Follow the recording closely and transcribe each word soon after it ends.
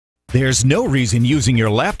There's no reason using your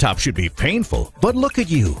laptop should be painful, but look at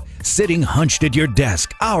you, sitting hunched at your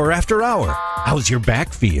desk hour after hour. How's your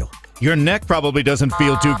back feel? Your neck probably doesn't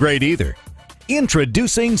feel too great either.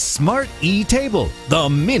 Introducing Smart E-Table, the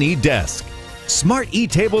mini desk. Smart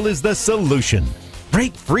E-Table is the solution.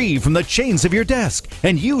 Break free from the chains of your desk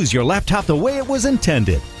and use your laptop the way it was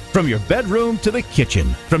intended. From your bedroom to the kitchen,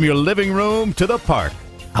 from your living room to the park,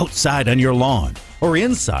 outside on your lawn, or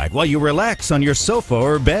inside while you relax on your sofa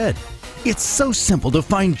or bed. It's so simple to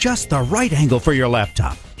find just the right angle for your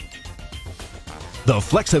laptop. The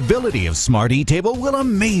flexibility of Smart E-Table will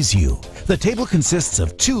amaze you. The table consists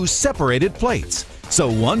of two separated plates,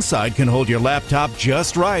 so one side can hold your laptop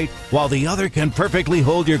just right, while the other can perfectly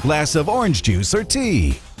hold your glass of orange juice or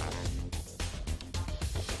tea.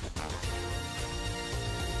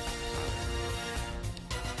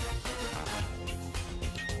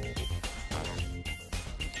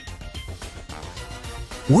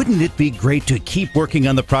 Wouldn't it be great to keep working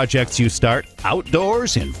on the projects you start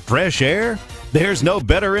outdoors in fresh air? There's no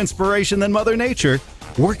better inspiration than Mother Nature.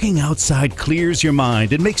 Working outside clears your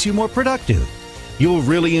mind and makes you more productive. You'll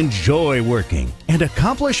really enjoy working and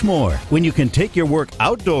accomplish more when you can take your work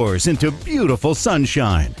outdoors into beautiful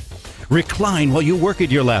sunshine. Recline while you work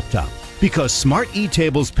at your laptop because Smart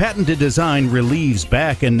E-Table's patented design relieves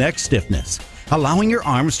back and neck stiffness, allowing your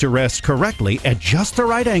arms to rest correctly at just the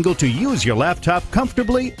right angle to use your laptop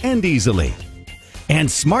comfortably and easily. And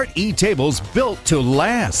Smart E-Table's built to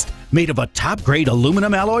last, made of a top-grade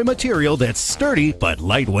aluminum alloy material that's sturdy but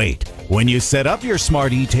lightweight. When you set up your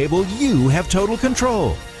Smart E-Table, you have total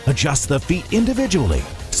control. Adjust the feet individually,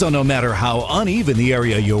 so no matter how uneven the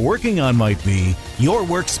area you're working on might be, your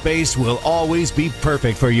workspace will always be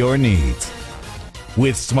perfect for your needs.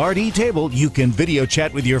 With Smart E-Table, you can video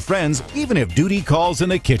chat with your friends even if duty calls in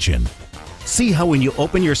the kitchen. See how when you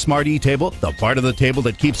open your Smart E-Table, the part of the table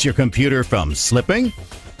that keeps your computer from slipping?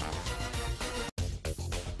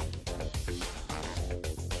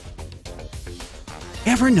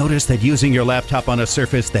 Ever notice that using your laptop on a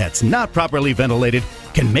surface that's not properly ventilated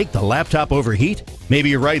can make the laptop overheat?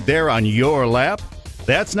 Maybe right there on your lap?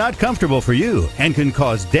 That's not comfortable for you and can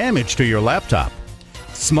cause damage to your laptop.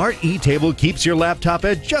 Smart E-Table keeps your laptop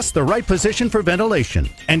at just the right position for ventilation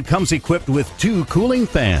and comes equipped with 2 cooling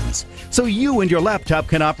fans, so you and your laptop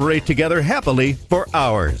can operate together happily for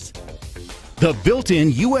hours. The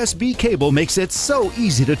built-in USB cable makes it so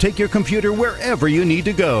easy to take your computer wherever you need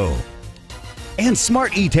to go. And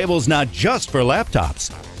Smart E-Table's not just for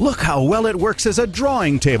laptops. Look how well it works as a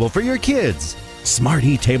drawing table for your kids. Smart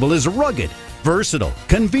E-Table is rugged, versatile,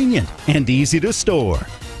 convenient, and easy to store.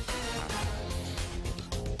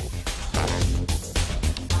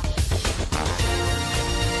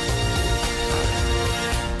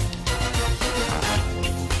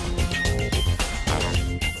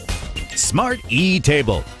 Smart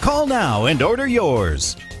E-Table. Call now and order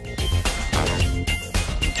yours.